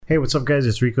Hey, what's up, guys?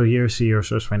 It's Rico here, CEO of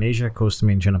SourceFind Asia, Coast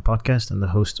Main Channel podcast, and the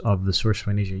host of the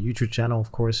SourceFind Asia YouTube channel,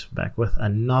 of course, back with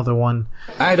another one.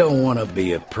 I don't want to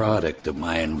be a product of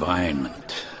my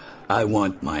environment. I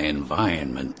want my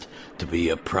environment to be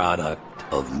a product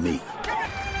of me.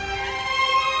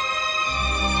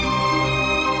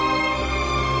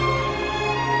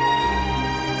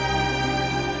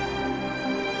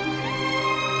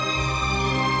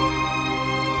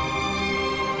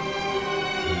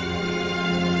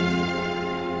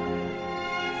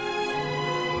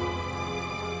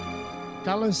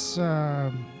 Tell us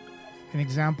an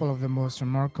example of the most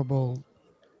remarkable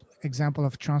example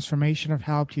of transformation of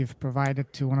help you've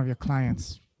provided to one of your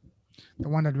clients, the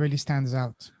one that really stands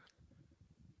out.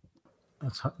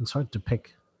 It's hard to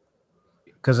pick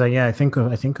because I think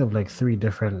of like three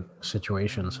different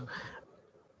situations.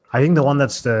 I think the one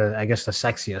that's the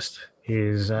sexiest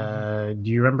is do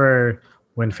you remember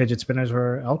when fidget spinners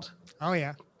were out? Oh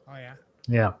yeah.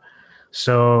 Yeah.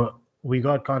 So we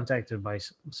got contacted by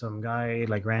some guy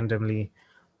like randomly.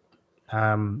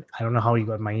 I don't know how he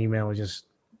got my email. He just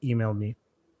emailed me,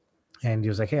 and he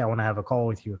was like, "Hey, I want to have a call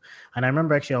with you." And I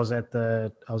remember actually I was at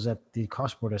the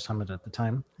Cross Border Summit at the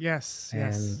time. Yes.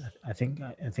 I think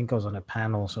I was on a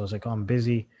panel, so I was like, "Oh, I'm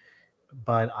busy,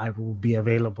 but I will be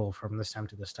available from this time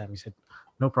to this time." He said,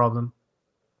 "No problem,"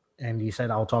 and he said,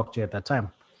 "I'll talk to you at that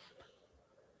time."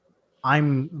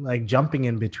 I'm like jumping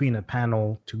in between a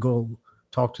panel to go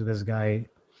talk to this guy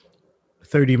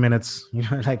 30 minutes,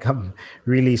 like I'm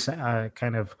really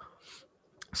kind of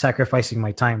sacrificing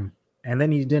my time. And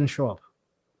then he didn't show up.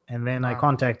 And then I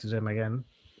contacted him again.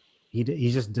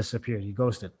 He just disappeared. He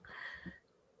ghosted.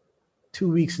 2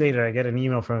 weeks later, I get an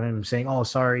email from him saying, "Oh,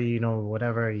 sorry,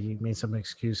 whatever." He made some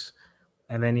excuse.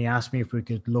 And then he asked me if we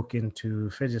could look into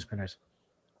fidget spinners.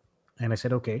 And I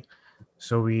said, okay.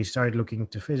 So we started looking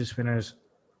into fidget spinners.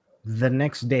 The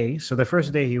next day, so the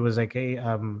first day he was like, "Hey,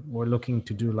 we're looking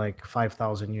to do like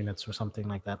 5,000 units or something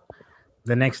like that."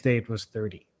 The next day it was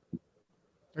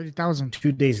 30,000.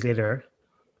 2 days later,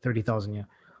 30,000. Yeah.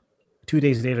 2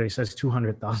 days later, he says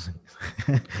 200,000.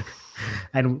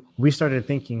 And we started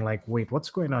thinking like, wait,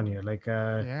 what's going on here? Like,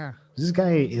 this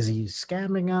guy, is he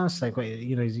scamming us? Like,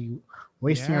 is he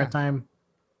wasting our time?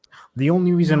 The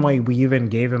only reason why we even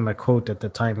gave him a quote at the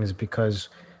time is because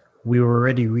we were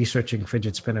already researching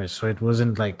fidget spinners, so it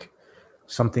wasn't like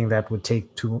something that would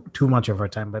take too much of our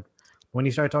time. But when he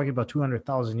started talking about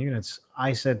 200,000 units,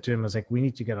 I said to him, I was like, "We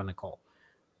need to get on a call."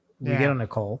 We get on a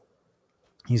call.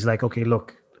 He's like, "Okay,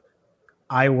 look,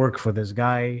 I work for this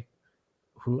guy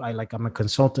who I'm a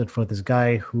consultant for this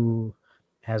guy who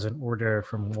has an order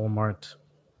from Walmart."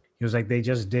 He was like, "They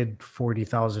just did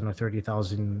 40,000 or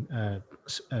 30,000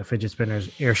 fidget spinners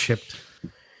air-shipped,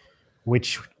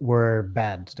 which were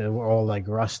bad. They were all like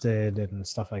rusted and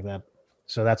stuff like that.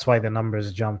 So that's why the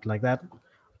numbers jumped like that."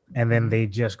 And then they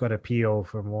just got a PO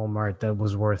from Walmart that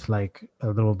was worth like a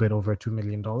little bit over $2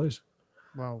 million.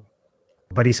 Wow.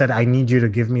 But he said, "I need you to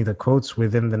give me the quotes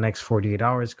within the next 48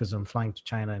 hours because I'm flying to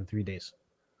China in 3 days."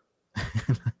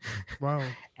 Wow.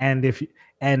 And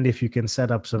if you can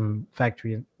set up some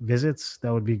factory visits,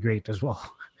 that would be great as well.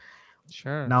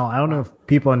 Sure. Now, I don't know if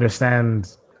people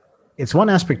understand. It's one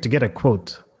aspect to get a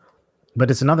quote,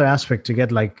 but it's another aspect to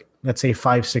get like, let's say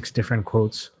 5-6 different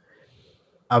quotes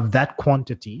of that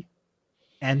quantity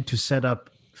and to set up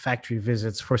factory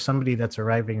visits for somebody that's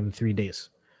arriving in 3 days.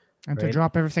 And to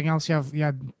drop everything else you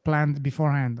had planned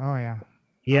beforehand. Oh, yeah.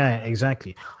 Yeah,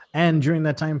 exactly. And during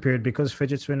that time period, because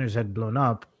fidget spinners had blown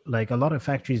up, like a lot of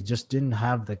factories just didn't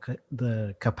have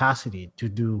the capacity to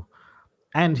do.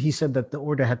 And he said that the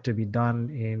order had to be done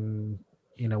in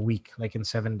a week, like in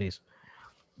 7 days.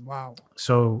 Wow.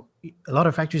 So a lot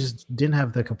of factories didn't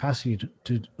have the capacity to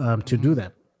do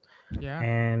that. Yeah.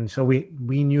 And so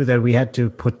we knew that we had to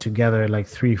put together like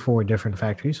 3-4 different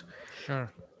factories.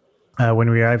 Sure. When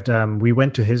we arrived, we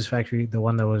went to his factory, the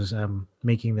one that was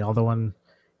making the other one.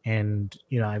 And,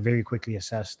 I very quickly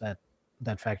assessed that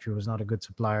factory was not a good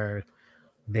supplier.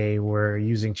 They were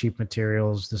using cheap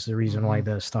materials. This is the reason why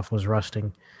the stuff was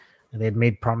rusting. And they had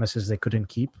made promises they couldn't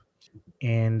keep.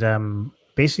 And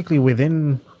basically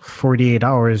within 48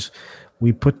 hours,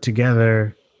 we put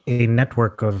together a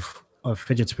network of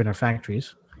fidget spinner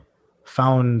factories,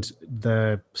 found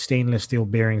the stainless steel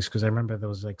bearings, because I remember there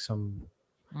was like some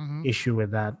issue with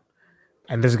that.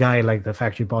 And this guy, like the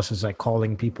factory boss, is like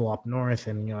calling people up north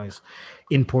and, is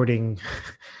importing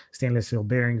stainless steel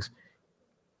bearings.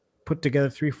 Put together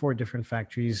 3-4 different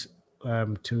factories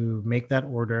to make that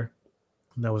order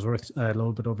that was worth a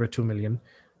little bit over 2 million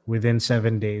within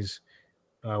 7 days.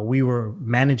 We were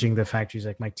managing the factories,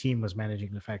 like my team was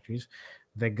managing the factories.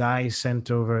 the guy sent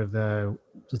over the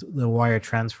wire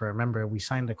transfer. Remember, we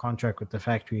signed a contract with the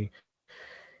factory,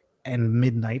 and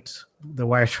midnight the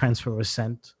wire transfer was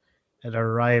sent. It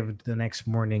arrived the next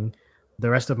morning. The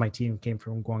rest of my team came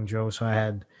from Guangzhou, so I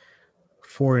had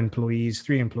three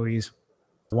employees.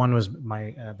 One was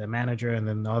my the manager, and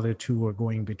then the other two were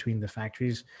going between the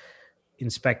factories,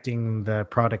 inspecting the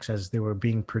products as they were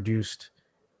being produced,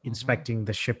 inspecting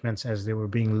the shipments as they were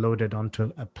being loaded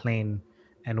onto a plane.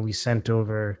 And we sent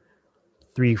over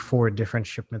 3-4 different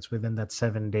shipments within that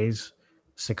 7 days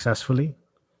successfully.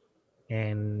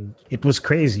 And it was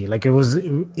crazy. Like, it was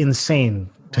insane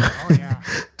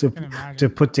to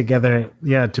put together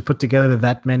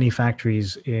that many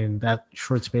factories in that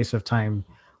short space of time,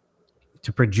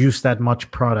 to produce that much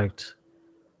product,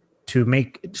 to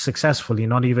make it successfully.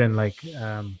 Not even like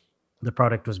the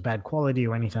product was bad quality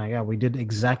or anything like that. We did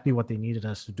exactly what they needed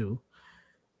us to do,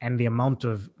 and the amount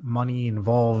of money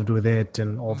involved with it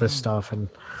and all this stuff. And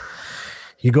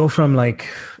you go from like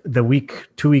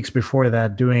 2 weeks before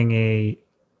that doing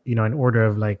an order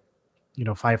of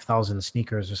 5,000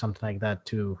 sneakers or something like that,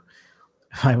 to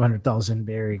 500,000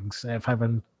 bearings,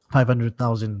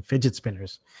 500,000 fidget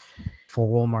spinners for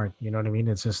Walmart. You know what I mean?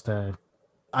 It's just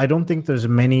I don't think there's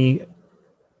many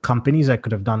companies that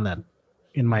could have done that,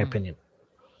 in my opinion.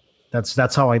 That's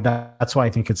why I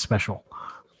think it's special.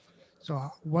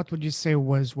 So what would you say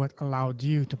was what allowed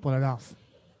you to pull it off?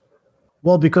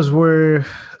 Well, because we're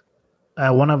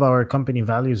one of our company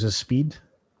values is speed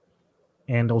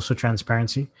and also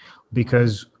transparency,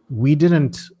 because we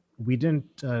didn't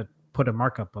put a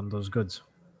markup on those goods.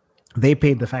 They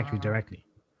paid the factory directly.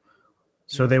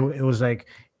 So it was like,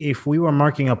 if we were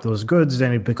marking up those goods,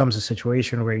 then it becomes a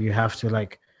situation where you have to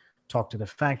talk to the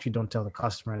factory, don't tell the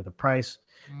customer the price.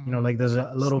 There's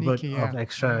a little bit of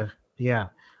extra. Yeah.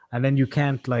 And then you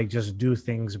can't just do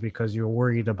things because you're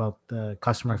worried about the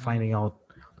customer finding out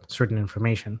certain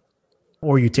information,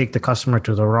 or you take the customer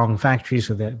to the wrong factory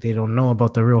so that they don't know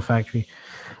about the real factory.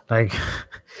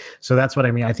 So that's what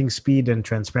I mean. I think speed and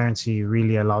transparency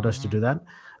really allowed us to do that.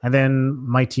 And then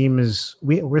my team is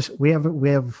we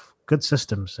have good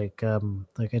systems. Like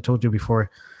I told you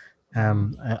before,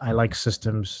 I like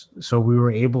systems. So we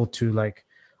were able to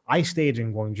I stayed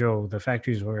in Guangzhou. The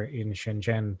factories were in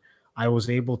Shenzhen. I was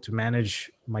able to manage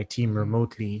my team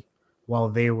remotely while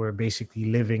they were basically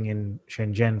living in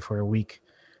Shenzhen for a week.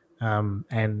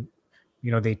 And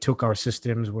they took our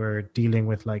systems. We're dealing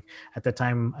with at the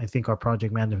time, I think our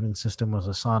project management system was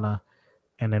Asana,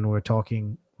 and then we're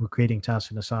creating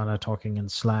tasks in Asana, talking in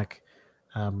Slack,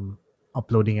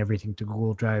 uploading everything to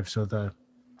Google Drive so the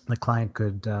client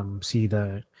could see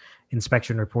the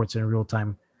inspection reports in real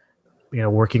time.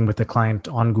 Working with the client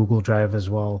on Google Drive as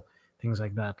well, things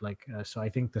like that. So I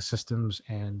think the systems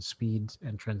and speed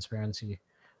and transparency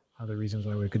are the reasons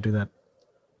why we could do that.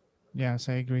 Yes,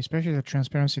 I agree. Especially the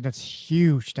transparency. That's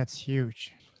huge.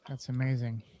 That's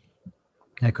amazing.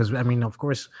 Yeah, because of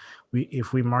course,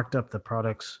 if we marked up the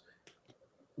products,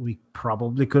 we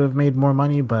probably could have made more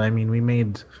money. But we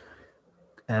made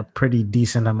a pretty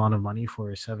decent amount of money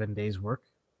for 7 days work.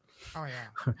 Oh yeah.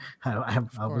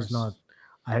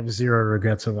 I have zero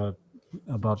regrets about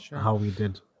how we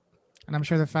did. And I'm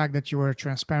sure the fact that you were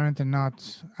transparent and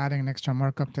not adding an extra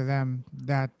markup to them,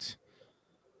 that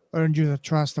earned you the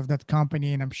trust of that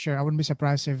company. And I'm sure I wouldn't be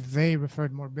surprised if they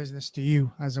referred more business to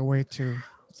you as a way to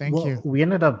thank you. We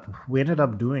ended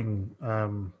up doing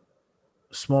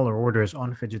smaller orders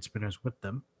on fidget spinners with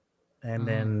them, and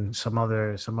then some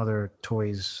other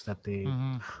toys that they.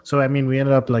 So we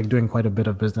ended up doing quite a bit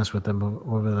of business with them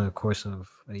over the course of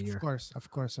a year. Of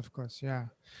course. Yeah.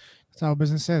 That's how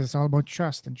business is. It's all about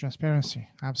trust and transparency.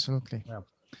 Absolutely. Yeah.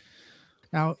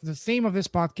 Now, the theme of this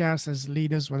podcast is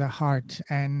leaders with a heart,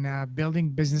 and building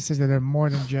businesses that are more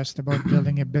than just about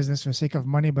building a business for the sake of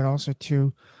money, but also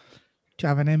to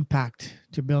have an impact,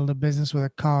 to build a business with a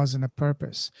cause and a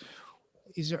purpose.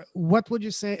 What would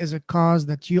you say is a cause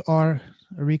that you are,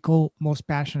 Rico, most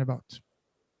passionate about?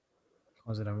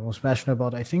 Cause that I'm most passionate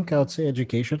about? I think I would say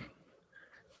education.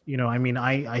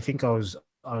 I think I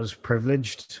was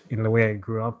privileged in the way I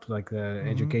grew up, the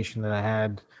education that I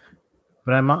had.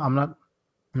 But I'm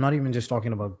not even just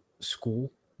talking about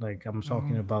school. I'm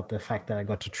talking about the fact that I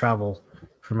got to travel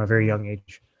from a very young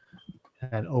age,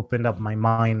 and opened up my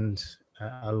mind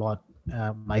a lot.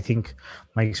 I think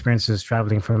my experiences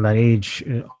traveling from that age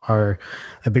are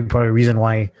a big part of the reason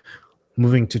why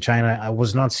moving to China, I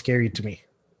was not scary to me.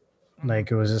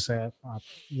 It was just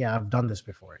I've done this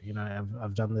before.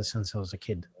 I've done this since I was a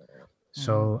kid.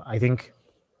 So I think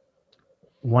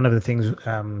one of the things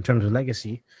in terms of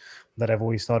legacy that I've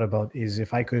always thought about is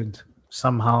if I could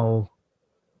somehow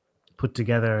put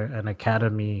together an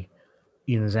academy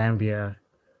in Zambia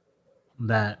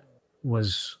that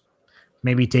was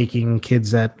maybe taking kids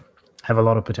that have a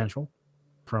lot of potential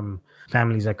from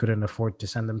families that couldn't afford to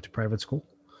send them to private school.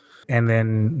 And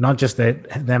then not just that,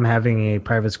 them having a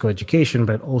private school education,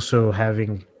 but also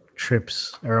having trips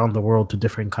around the world to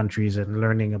different countries and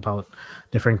learning about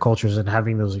different cultures and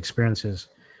having those experiences.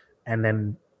 And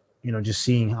then, just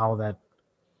seeing how that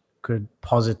could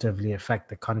positively affect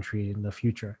the country in the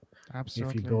future.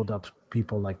 Absolutely. If you build up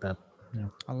people like that.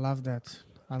 I love that.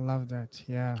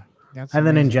 Yeah. That's and amazing.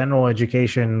 then in general,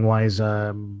 education wise,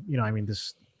 this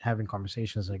having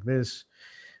conversations like this,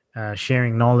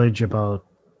 sharing knowledge about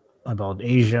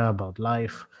Asia, about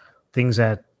life, things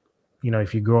that,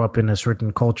 if you grow up in a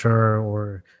certain culture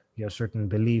or you have certain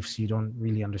beliefs, you don't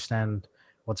really understand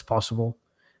what's possible.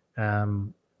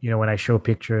 When I show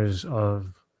pictures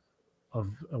of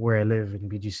where I live in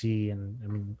BGC,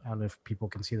 and I don't know if people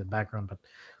can see the background, but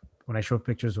when I show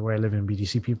pictures of where I live in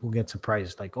BGC, people get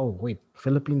surprised, like, oh wait,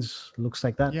 Philippines looks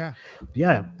like that. Yeah.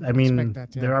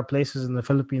 There are places in the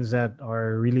Philippines that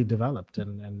are really developed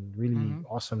and really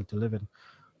awesome to live in.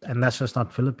 And that's just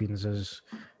not Philippines. There's,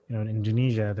 in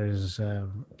Indonesia, there's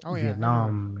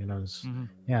Vietnam,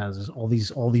 there's all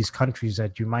these countries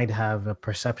that you might have a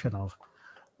perception of.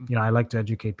 I like to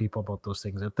educate people about those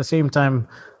things. At the same time,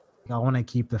 I want to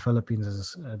keep the Philippines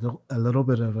as a little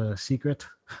bit of a secret.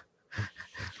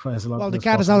 Well, the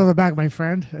cat is out of the bag, my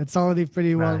friend. It's already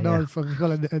pretty well known for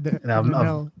people in the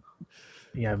know.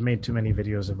 Yeah, I've made too many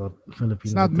videos about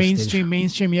Philippines. It's not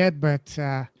mainstream yet, but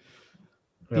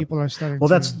people are starting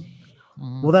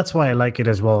Well, that's why I like it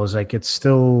as well. Is like, it's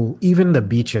still, even the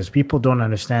beaches, people don't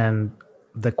understand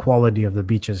the quality of the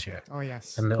beaches here. Oh,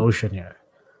 yes. And the ocean here.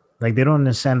 Like, they don't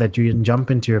understand that you can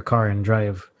jump into your car and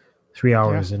drive 3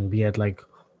 hours and be at like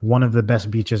one of the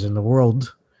best beaches in the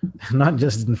world, not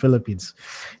just in the Philippines.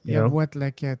 You have what,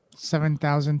 like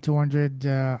 7,200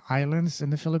 islands in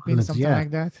the Philippines, something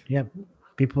like that? Yeah.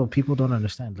 People don't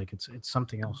understand. Like, it's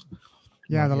something else.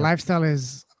 Yeah, the lifestyle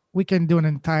is, we can do an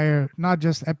entire, not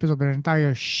just episode, but an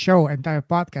entire show, entire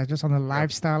podcast just on the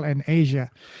lifestyle in Asia.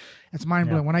 It's mind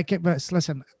blowing. When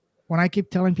I keep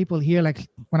telling people here, like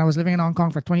when I was living in Hong Kong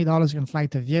for $20, you can fly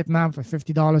to Vietnam, for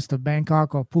 $50 to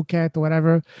Bangkok or Phuket or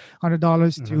whatever,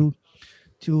 $100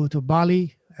 to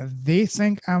Bali. They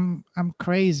think I'm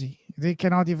crazy. They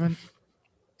cannot even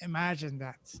imagine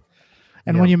that.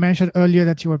 And when you mentioned earlier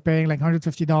that you were paying like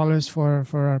 $150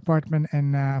 for an apartment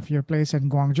and for your place in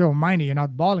Guangzhou, mind you, you're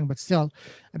not balling, but still,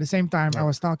 at the same time, I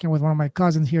was talking with one of my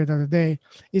cousins here the other day.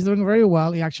 He's doing very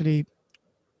well. He actually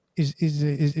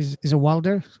is a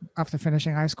welder after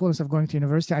finishing high school. Instead of going to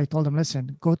university, I told him,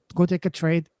 listen, go take a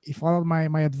trade. He followed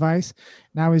my advice.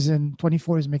 Now he's in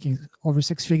 24. He's making over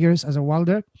 6 figures as a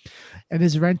welder, and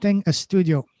is renting a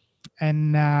studio.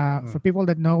 And for people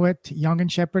that know it, Yonge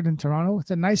and Sheppard in Toronto,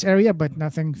 it's a nice area, but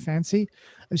nothing fancy.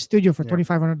 A studio for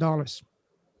 $2,500.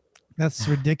 That's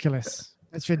ridiculous.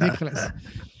 That's ridiculous.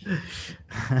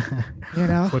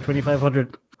 For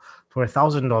 $2,500, for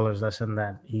 $1,000 less than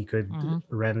that, he could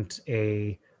rent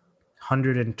a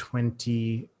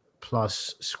 120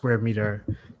 plus square meter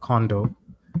condo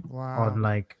on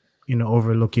like,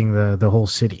 overlooking the whole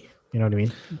city. You know what I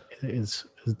mean? It's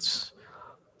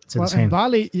insane. In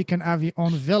Bali, you can have your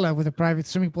own villa with a private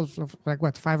swimming pool for like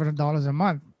 $500 a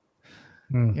month.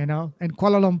 In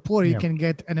Kuala Lumpur, you can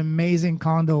get an amazing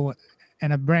condo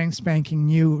and a brand spanking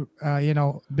new,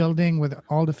 building with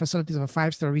all the facilities of a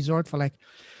 5-star resort for like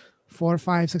 $400,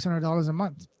 $500, $600 a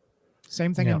month.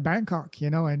 Same thing in Bangkok,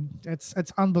 and it's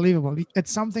unbelievable.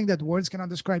 It's something that words cannot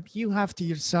describe. You have to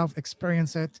yourself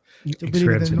experience it to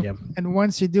believe it. And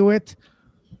once you do it,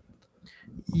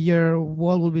 your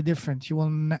world will be different. You will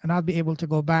not be able to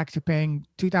go back to paying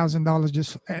 $2,000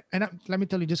 just. And let me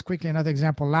tell you just quickly another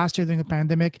example. Last year during the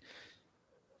pandemic,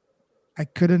 I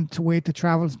couldn't wait to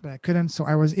travel, but I couldn't. So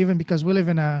I was, even because we live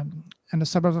in the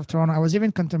suburbs of Toronto, I was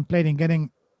even contemplating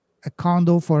getting a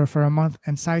condo for a month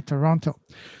inside Toronto.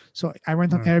 So I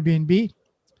went on Airbnb,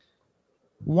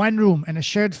 1 room and a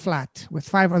shared flat with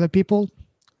 5 other people,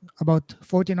 about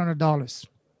 $1,400.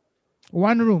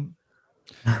 1 room.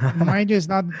 Mind you, it's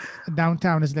not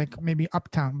downtown, it's like maybe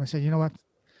uptown. But I said, you know what?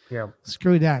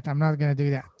 Screw that. I'm not gonna do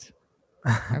that.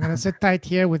 I'm gonna sit tight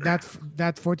here with that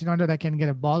 $1,400. I can get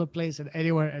a baller place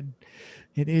anywhere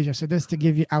in Asia. So just to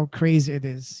give you how crazy it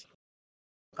is.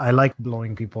 I like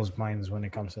blowing people's minds when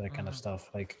it comes to that kind of stuff,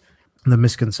 like the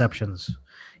misconceptions.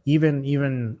 Even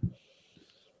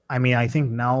I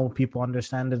think now people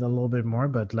understand it a little bit more,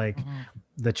 but like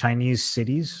the Chinese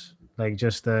cities, like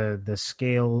just the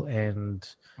scale and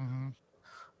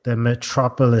the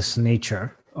metropolis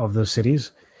nature of those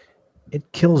cities,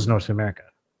 it kills North America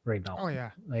right now. Oh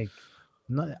yeah. Like,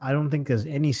 I don't think there's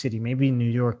any city, maybe New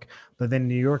York, but then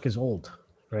New York is old,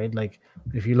 right? Like,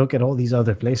 if you look at all these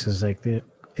other places, like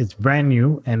it's brand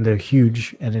new and they're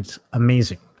huge and it's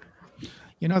amazing.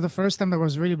 You know, the first time that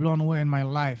was really blown away in my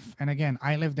life, and again,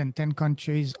 I lived in 10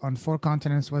 countries on 4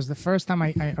 continents, was the first time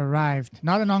I arrived,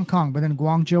 not in Hong Kong, but in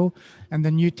Guangzhou and the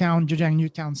Newtown, Zhejiang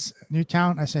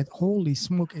Newtown. I said, holy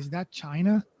smoke, is that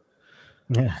China?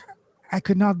 Yeah. I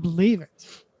could not believe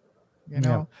it, you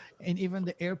know? Yeah. And even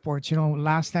the airports, you know,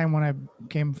 last time when I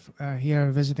came here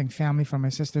visiting family for my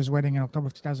sister's wedding in October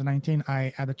of 2019,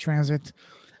 I had a transit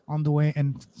on the way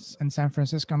in San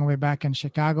Francisco, on the way back in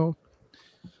Chicago.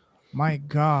 My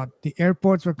God, the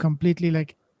airports were completely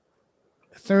like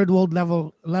third world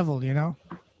level, you know,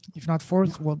 if not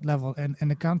fourth world level. And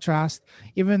the contrast,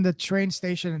 even the train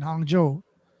station in Hangzhou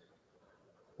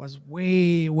was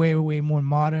way, way, way more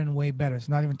modern, way better. It's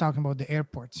not even talking about the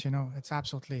airports, you know, it's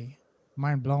absolutely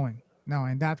mind blowing. No,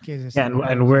 in that case, it's and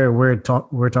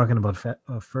we're talking about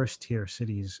first tier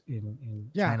cities in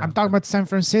China. I'm talking about San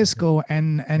Francisco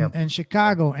and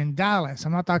Chicago and Dallas.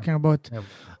 I'm not talking about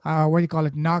what do you call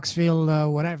it,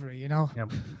 Knoxville, whatever, you know.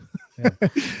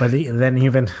 But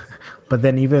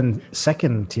then even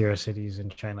second tier cities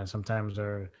in China sometimes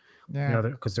are, you know,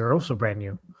 because they're also brand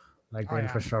new, like the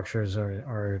infrastructures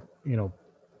are you know,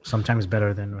 sometimes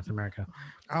better than North America.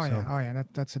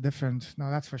 That's a different.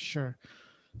 No, that's for sure.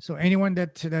 So anyone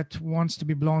that wants to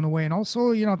be blown away, and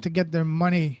also, you know, to get their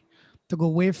money to go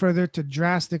way further, to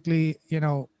drastically, you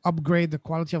know, upgrade the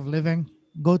quality of living,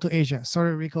 go to Asia.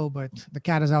 Sorry, Rico, but the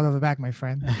cat is out of the bag, my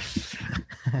friend.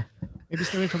 Maybe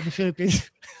stay away from the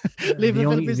Philippines. Leave the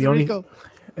Philippines to Rico.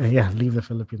 Leave the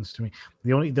Philippines to me.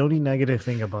 The only negative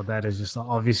thing about that is just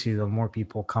obviously the more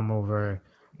people come over,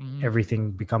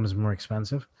 everything becomes more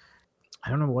expensive. I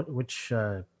don't know which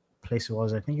place it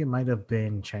was. I think it might have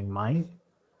been Chiang Mai,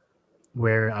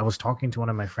 where I was talking to one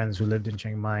of my friends who lived in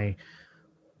Chiang Mai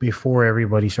before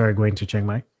everybody started going to Chiang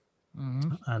Mai,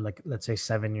 like let's say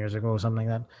 7 years ago or something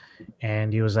like that.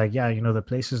 And he was like, yeah, you know, the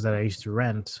places that I used to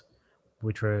rent,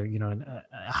 which were, you know,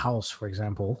 a house, for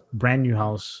example, brand new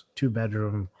house,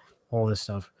 2-bedroom, all this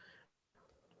stuff,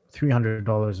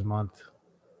 $300 a month,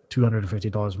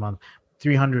 $250 a month,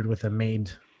 $300 with a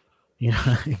maid, you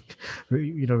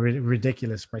know,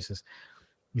 ridiculous prices.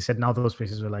 He said now those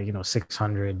places are like, you know,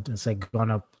 600. It's like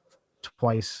gone up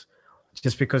twice,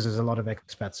 just because there's a lot of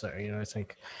expats there. You know, it's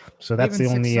like, so that's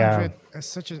even the only.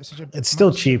 Such a it's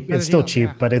still cheap. It's still cheap,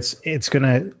 yeah. But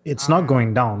it's not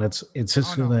going down. It's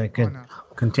just gonna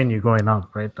continue going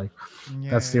up, right? Like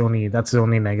that's the only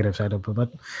negative side of it.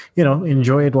 But you know,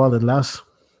 enjoy it while it lasts.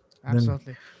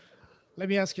 Absolutely. Let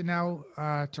me ask you now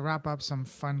to wrap up some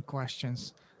fun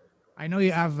questions. I know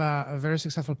you have a very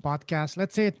successful podcast.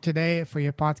 Let's say today for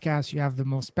your podcast, you have the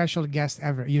most special guest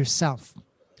ever, yourself.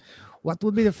 What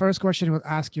would be the first question you would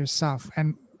ask yourself?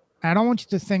 And I don't want you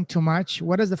to think too much.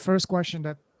 What is the first question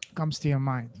that comes to your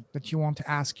mind that you want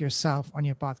to ask yourself on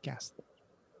your podcast?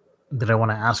 That I want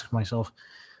to ask myself?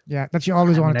 Yeah, that you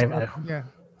always want to.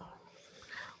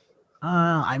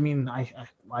 I mean,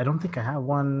 I don't think I have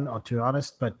one, to be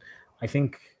honest, but I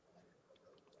think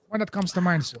one that comes to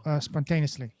mind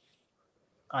spontaneously.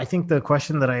 I think the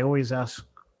question that I always ask,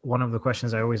 one of the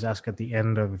questions I always ask at the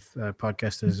end of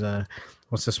podcast is,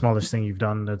 what's the smallest thing you've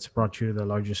done that's brought you the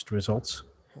largest results?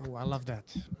 Oh, I love that.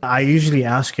 I usually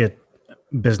ask it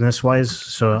business-wise.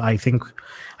 So I think,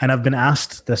 and I've been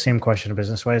asked the same question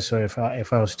business-wise. So if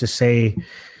I was to say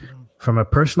from a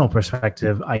personal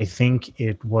perspective, I think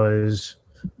it was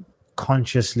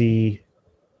consciously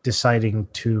deciding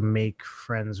to make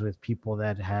friends with people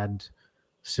that had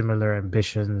similar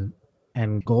ambition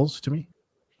and goals to me.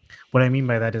 What I mean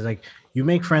by that is, like, you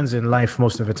make friends in life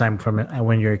most of the time from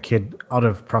when you're a kid out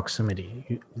of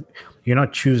proximity. You're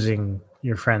not choosing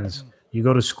your friends. You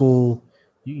go to school,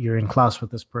 you're in class with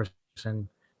this person,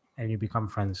 and you become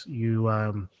friends.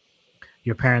 Your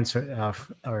parents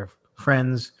are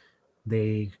friends.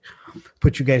 They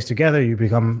put you guys together, you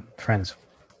become friends.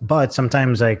 But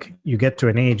sometimes, like, you get to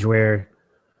an age where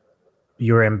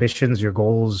your ambitions, your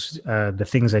goals, the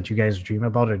things that you guys dream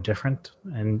about are different,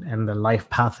 and the life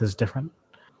path is different.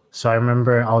 So I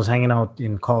remember I was hanging out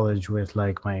in college with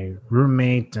like my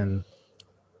roommate and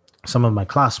some of my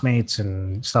classmates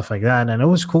and stuff like that. And it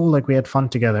was cool. Like, we had fun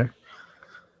together.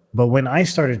 But when I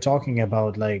started talking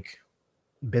about like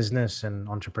business and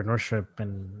entrepreneurship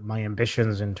and my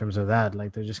ambitions in terms of that,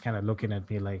 like, they're just kind of looking at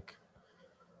me like,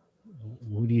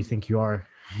 who do you think you are?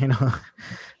 You know?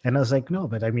 And I was like, no,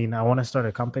 but I mean, I want to start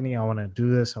a company. I want to do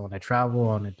this. I want to travel.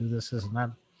 I want to do this and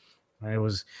that. And it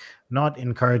was not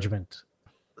encouragement.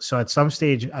 so at some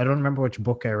stage, I don't remember which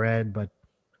book I read, but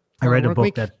I read a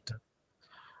book that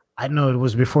I know it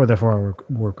was before the 4-hour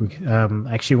work week.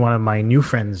 Actually, one of my new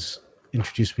friends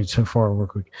introduced me to 4-hour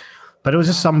work week, but it was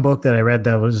just some book that I read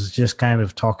that was just kind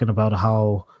of talking about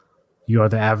how you are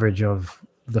the average of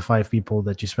the 5 people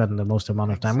that you spend the most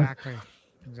amount of time with.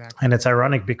 Exactly. And it's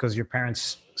ironic because your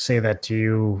parents say that to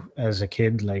you as a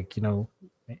kid, like, you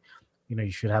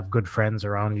should have good friends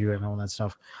around you and all that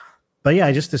stuff. But yeah,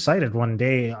 I just decided one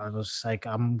day, I was like,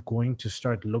 I'm going to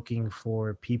start looking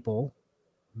for people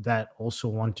that also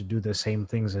want to do the same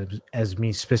things as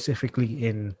me, specifically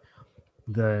in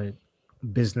the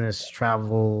business,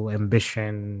 travel,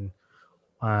 ambition,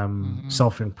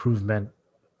 self-improvement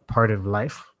part of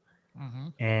life.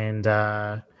 And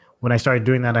when I started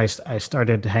doing that, I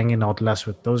started hanging out less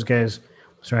with those guys,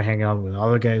 started hanging out with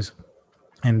other guys.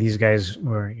 And these guys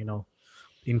were,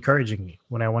 encouraging me.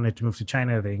 When I wanted to move to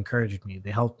China, they encouraged me. They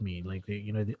helped me. Like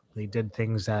they did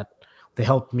things that they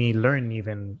helped me learn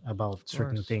even about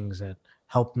certain things that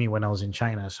helped me when I was in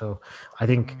China. So I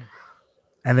think,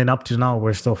 and then up to now,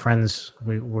 we're still friends.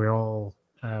 We're all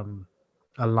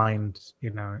aligned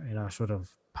in our sort of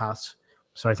paths.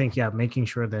 So I think, making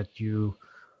sure that you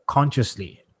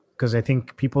consciously, because I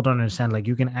think people don't understand, like,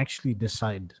 you can actually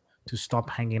decide to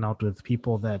stop hanging out with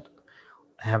people that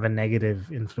have a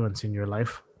negative influence in your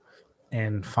life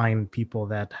and find people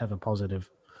that have a positive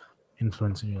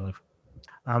influence in your life.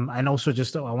 And also,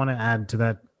 just I want to add to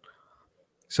that,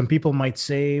 some people might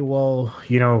say, well,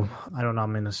 I don't know,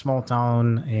 I'm in a small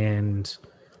town and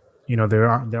there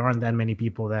aren't that many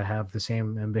people that have the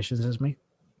same ambitions as me.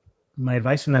 My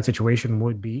advice in that situation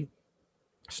would be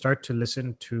start to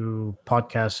listen to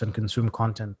podcasts and consume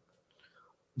content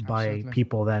by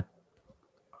people that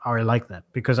are like that,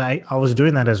 because I was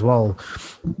doing that as well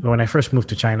when I first moved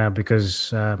to China,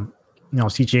 because I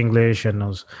was teaching English and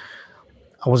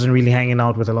I wasn't really hanging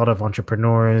out with a lot of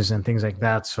entrepreneurs and things like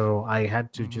that. So I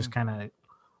had to just kind of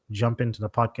jump into the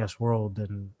podcast world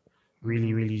and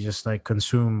really, really just like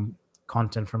consume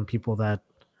content from people that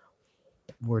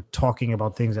were talking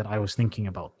about things that I was thinking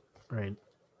about, right?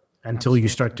 Until you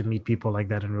start to meet people like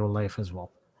that in real life as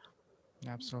well.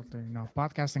 Absolutely. No,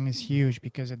 podcasting is huge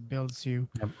because it builds you.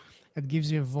 Yep. It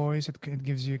gives you a voice. It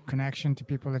gives you connection to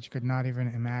people that you could not even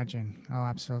imagine. Oh,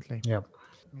 absolutely. Yep.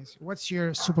 What's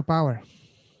your superpower?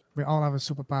 We all have a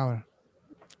superpower.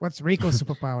 What's Rico's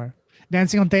superpower?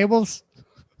 Dancing on tables?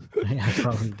 Yeah,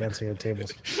 probably dancing on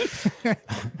tables.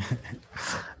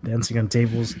 Dancing on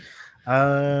tables.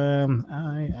 I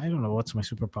don't know what's my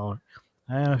superpower.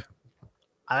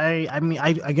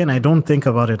 I don't think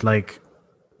about it like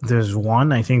there's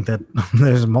one. I think that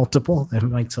there's multiple. It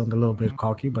might sound a little bit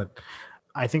cocky, but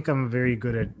I think I'm very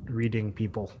good at reading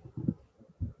people.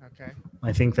 Okay.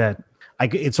 I think that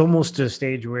it's almost to a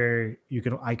stage where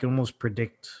I can almost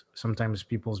predict sometimes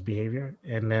people's behavior.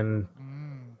 And then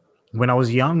when I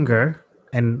was younger,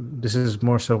 and this is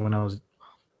more so when I was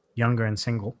younger and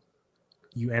single,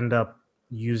 you end up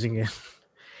using it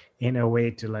in a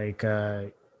way to like,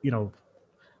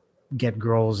 get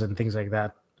girls and things like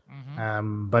that.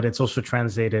 But it's also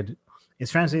translated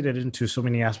into so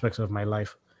many aspects of my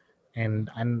life, and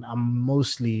I'm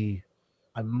mostly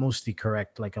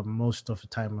correct. Like most of the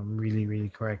time I'm really, really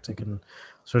correct. I can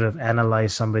sort of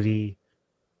analyze somebody,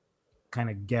 kind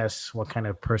of guess what kind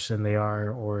of person they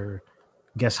are, or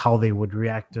guess how they would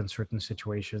react in certain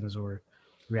situations or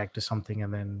react to something,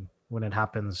 and then when it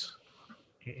happens,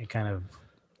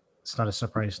 it's not a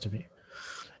surprise to me.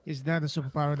 Is that a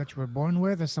superpower that you were born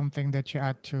with, or something that you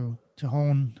had to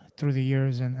hone through the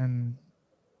years? And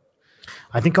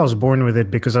I think I was born with it,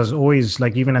 because I was always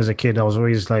like, even as a kid, I was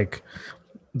always like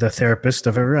the therapist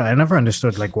of everyone. I never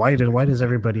understood like why does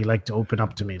everybody like to open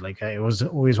up to me? Like it was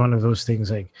always one of those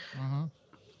things. Like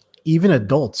even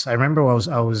adults. I remember I was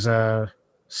 18.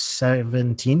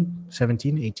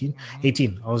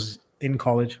 I was in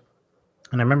college,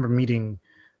 and I remember meeting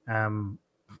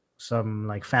some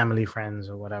like family friends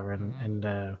or whatever, and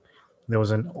there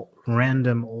was a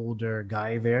random older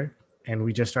guy there, and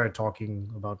we just started talking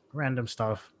about random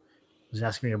stuff. He was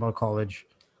asking me about college,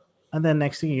 and then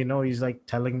next thing you know, he's like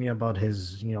telling me about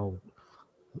his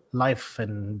life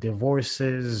and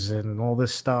divorces and all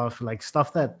this stuff, like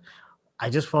stuff that I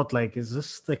just felt like, is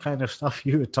this the kind of stuff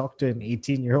you would talk to an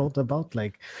 18-year-old about?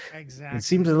 Like, exactly. It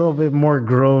seems a little bit more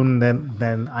grown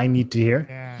than I need to hear.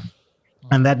 Yeah.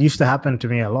 And that used to happen to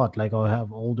me a lot. Like I'll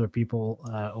have older people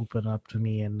open up to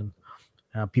me, and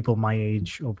people my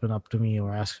age open up to me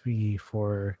or ask me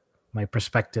for my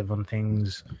perspective on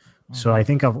things. So I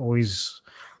think I've always,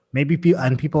 I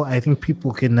think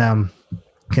people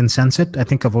can sense it. I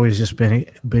think I've always just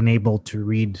been able to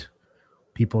read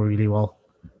people really well.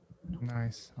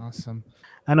 Nice. Awesome.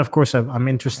 And of course, I'm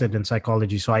interested in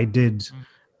psychology, so I did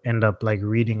end up like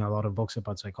reading a lot of books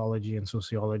about psychology and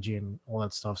sociology and all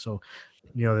that stuff. So,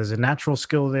 there's a natural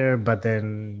skill there, but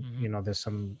then there's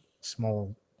some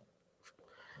small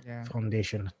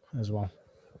foundation as well.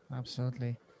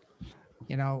 Absolutely.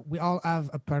 We all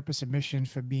have a purpose, a mission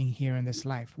for being here in this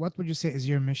life. What would you say is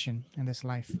your mission in this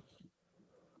life?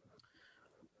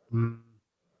 My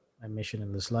mission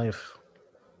in this life.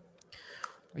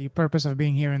 Your purpose of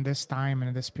being here in this time and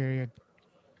in this period?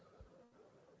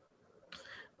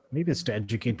 Maybe it's to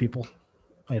educate people.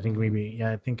 I think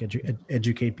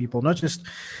educate people, not just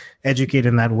educate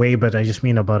in that way, but I just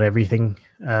mean about everything.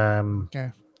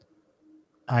 Okay.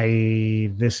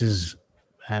 This is,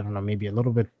 I don't know, maybe a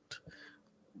little bit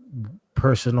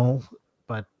personal,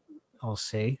 but I'll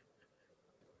say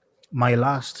my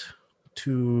last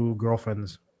 2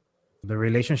 girlfriends, the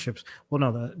relationships, well,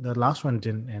 no, the last one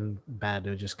didn't end bad.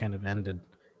 It just kind of ended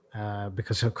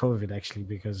because of COVID, actually,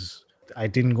 because I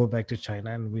didn't go back to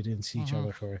China and we didn't see each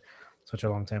other for such a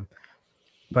long time.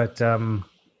 But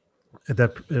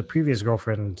the previous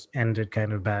girlfriend ended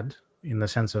kind of bad in the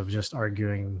sense of just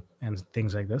arguing and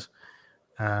things like this.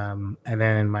 And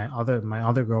then my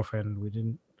other girlfriend, we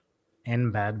didn't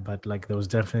end bad, but like there was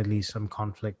definitely some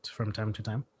conflict from time to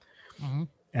time.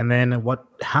 And then what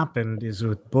happened is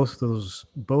with both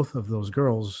of those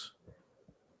girls,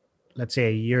 let's say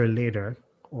a year later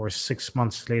or 6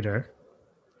 months later,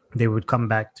 they would come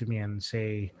back to me and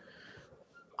say,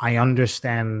 I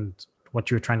understand what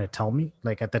you're trying to tell me.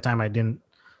 Like at the time I didn't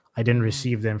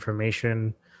receive the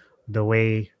information the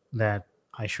way that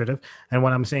I should have. And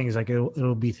what I'm saying is like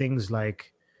it'll be things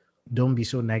like, don't be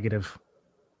so negative.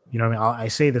 You know what I mean? I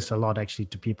say this a lot actually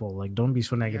to people, like, don't be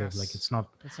so negative. Yes. Like it's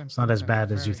not as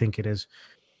bad as you think it is.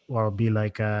 Or I'll be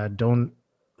like, don't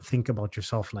think about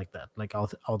yourself like that. Like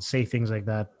I'll say things like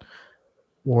that,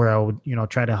 or I would,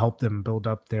 try to help them build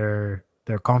up their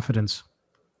confidence.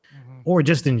 Or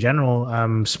just in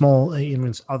general, small,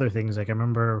 even other things. Like I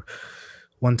remember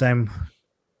one time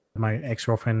my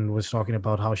ex-girlfriend was talking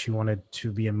about how she wanted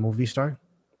to be a movie star.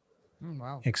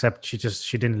 Wow. Except she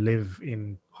didn't live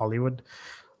in Hollywood.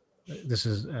 This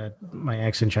is my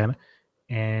ex in China.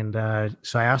 And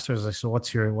so I asked her, I was like, so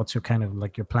what's your kind of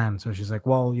like your plan? So she's like,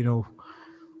 well,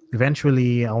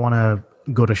 eventually I want to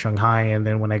go to Shanghai. And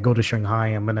then when I go to Shanghai,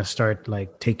 I'm going to start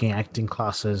like taking acting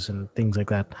classes and things like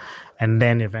that. And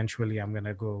then eventually I'm going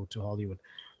to go to Hollywood.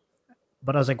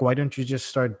 But I was like, why don't you just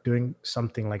start doing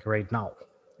something like right now?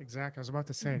 Exactly. I was about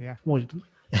to say it, yeah. Well,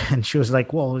 and she was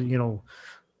like, well,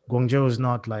 Guangzhou is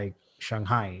not like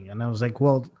Shanghai. And I was like,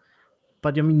 well,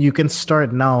 but I mean, you can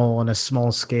start now on a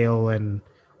small scale and,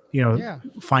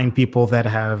 find people that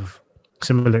have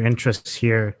similar interests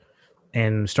here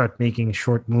and start making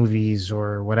short movies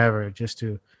or whatever, just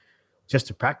to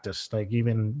practice, like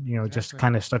even, just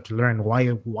kind of start to learn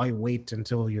why wait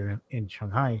until you're in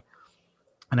Shanghai.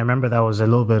 And I remember that was a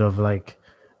little bit of like,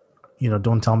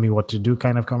 don't tell me what to do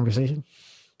kind of conversation.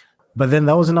 But then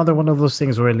that was another one of those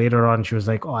things where later on she was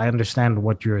like, oh, I understand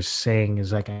what you're saying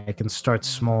is like, I can start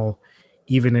small,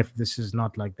 even if this is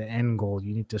not like the end goal.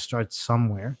 You need to start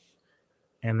somewhere.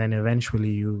 And then eventually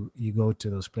you go to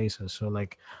those places. So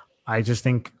like, I just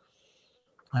think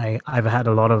I've had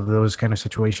a lot of those kind of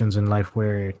situations in life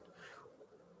where,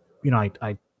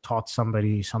 I taught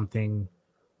somebody something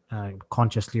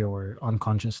consciously or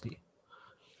unconsciously.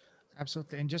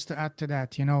 Absolutely. And just to add to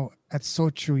that, that's so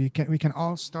true. We can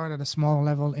all start at a small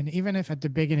level. And even if at the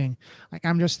beginning, like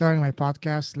I'm just starting my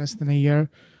podcast less than a year,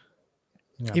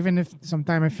 even if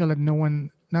sometimes I feel that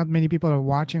not many people are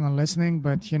watching or listening,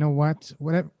 but you know what,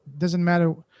 whatever, doesn't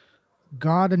matter.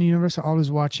 God and the universe are always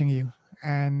watching you.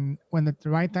 And when the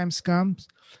right time comes,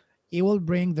 it will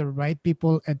bring the right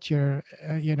people at your,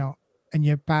 in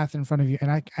your path in front of you.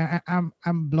 And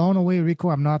I'm blown away, Rico.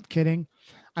 I'm not kidding.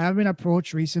 I have been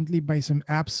approached recently by some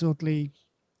absolutely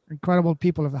incredible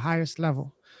people of the highest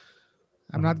level.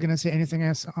 I'm not going to say anything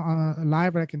else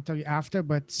live, but I can tell you after.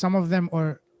 But some of them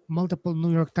are multiple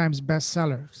New York Times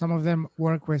bestseller. Some of them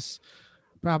work with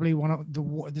probably one of the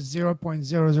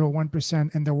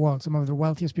 0.001% in the world. Some of the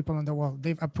wealthiest people in the world.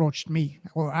 They've approached me,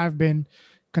 or I've been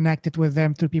connected with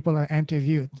them through people I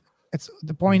interviewed.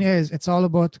 The point is, it's all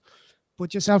about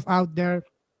put yourself out there.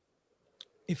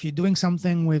 If you're doing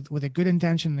something with a good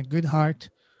intention and a good heart,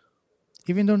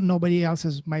 even though nobody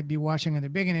else might be watching in the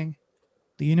beginning,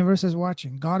 the universe is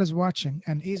watching, God is watching,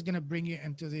 and he's going to bring you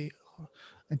into the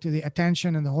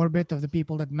attention and the orbit of the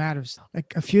people that matters.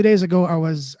 Like a few days ago,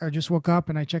 I just woke up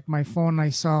and I checked my phone and I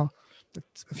saw that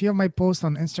a few of my posts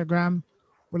on Instagram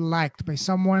were liked by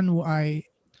someone who I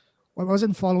I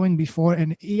wasn't following before,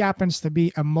 and he happens to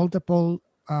be a multiple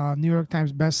New York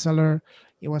Times bestseller.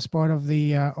 He was part of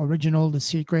the original The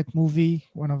Secret movie,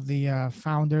 one of the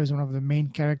founders, one of the main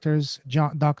characters,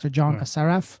 Dr. John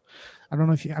Assaraf. I don't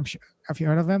know if have you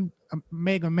heard of him? A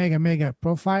mega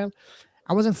profile.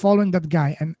 I wasn't following that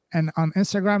guy, and on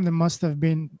Instagram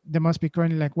there must be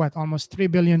currently like what, almost 3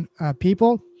 billion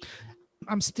people.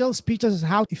 I'm still speechless as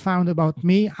how he found about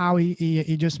me, how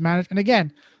he just managed. And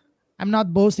again, I'm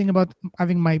not boasting about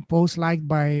having my post liked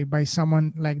by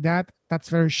someone like that. That's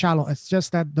very shallow. It's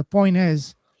just that the point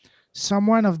is,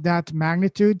 someone of that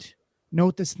magnitude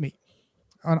noticed me,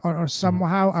 or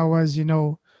somehow I was,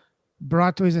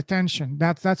 brought to his attention.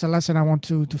 That's a lesson I want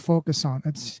to focus on.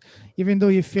 It's, even though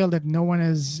you feel that no one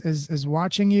is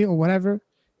watching you or whatever,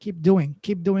 keep doing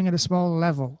at a small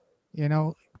level.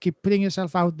 Keep putting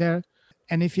yourself out there.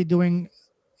 And if you're doing,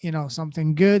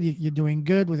 something good, you're doing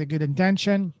good with a good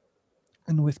intention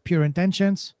and with pure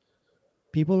intentions,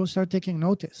 people will start taking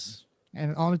notice.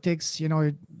 And all it takes,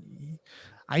 I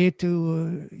hate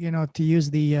to, to use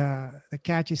the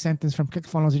catchy sentence from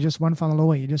ClickFunnels, you're just one funnel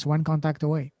away. You're just one contact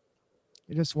away.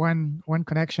 You're just one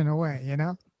connection away,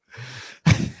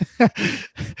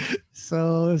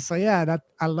 So yeah, that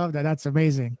I love that. That's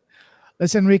amazing.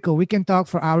 Listen, Rico, we can talk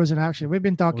for hours, and actually we've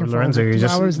been talking for Lorenzo, over 2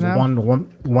 hours now.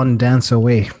 One dance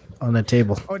away on the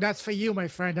table. Oh, that's for you, my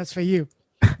friend. That's for you.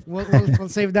 We'll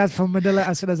save that for Manila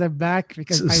as soon as I'm back,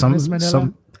 because I miss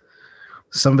Manila.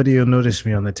 Somebody will notice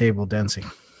me on the table dancing.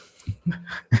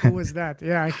 Who was that?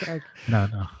 Yeah,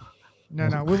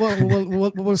 No. We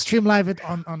will stream live it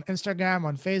on Instagram,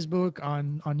 on Facebook,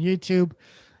 on YouTube.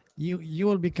 You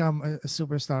will become a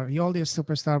superstar. You're already a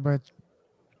superstar, but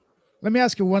let me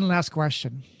ask you one last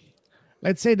question.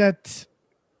 Let's say that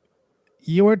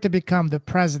you were to become the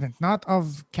president, not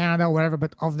of Canada or whatever,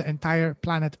 but of the entire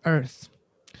planet Earth.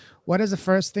 What is the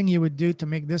first thing you would do to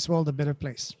make this world a better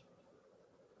place?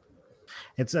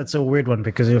 That's a weird one,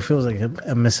 because it feels like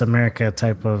a Miss America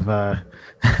type of or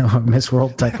Miss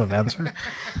World type of answer.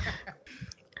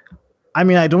 I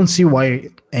mean, I don't see why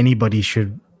anybody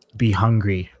should be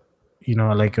hungry.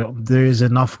 There is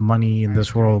enough money in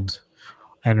this world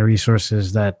and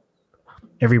resources that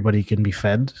everybody can be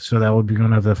fed. So that would be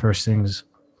one of the first things.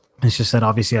 It's just that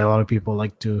obviously a lot of people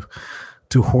like to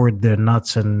hoard their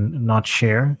nuts and not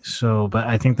share. So, but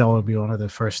I think that would be one of the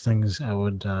first things I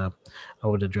would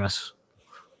address.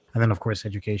 And then, of course,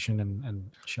 education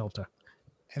and shelter.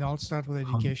 It all starts with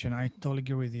education. I totally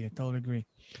agree with you. I totally agree.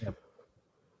 Yep.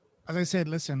 As I said,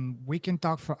 listen, we can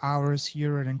talk for hours.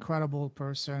 You're an incredible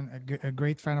person, a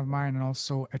great friend of mine, and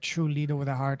also a true leader with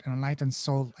a heart and a enlightened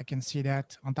soul. I can see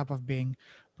that, on top of being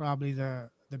probably the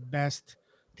best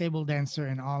table dancer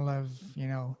in all of,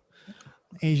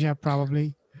 Asia,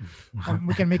 probably.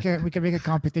 We can make a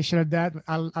competition of that.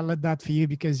 I'll let that for you,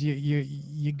 because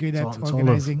you're good at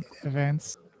organizing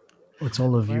events. It's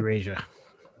all of Eurasia.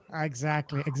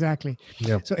 Exactly.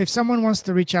 Yep. So if someone wants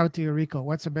to reach out to you, Rico,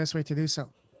 what's the best way to do so?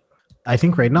 I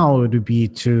think right now it would be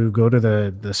to go to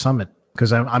the summit,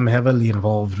 because I'm heavily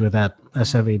involved with that,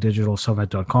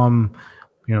 svadigitalsummit.com.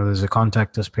 There's a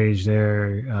contact us page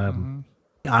there.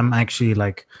 I'm actually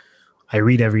I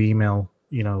read every email,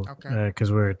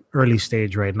 because we're early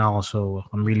stage right now. So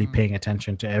I'm really paying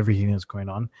attention to everything that's going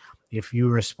on. If you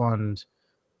respond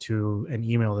to an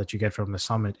email that you get from the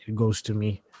summit, it goes to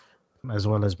me as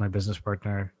well as my business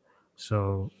partner.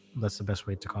 So that's the best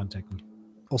way to contact me.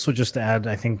 Also, just to add,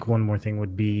 I think one more thing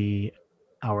would be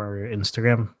our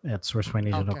Instagram at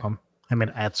sourcefineasia.com. I mean,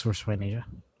 at sourcefineasia.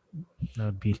 That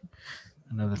would be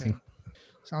another thing.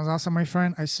 Sounds awesome, my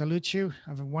friend. I salute you.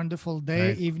 Have a wonderful day.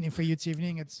 Right. Evening for you, it's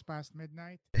evening. It's past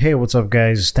midnight. Hey, what's up,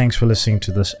 guys? Thanks for listening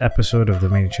to this episode of the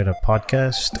Made in China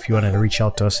podcast. If you want to reach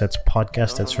out to us, that's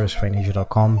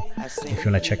podcast@sourcefineasia.com. If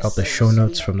you want to check out the show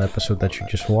notes from the episode that you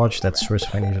just watched, that's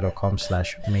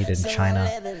sourcefineasia.com/made in China.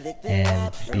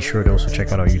 And be sure to also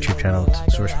check out our YouTube channel,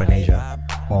 Source Fine Asia,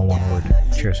 all one word.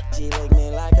 Cheers.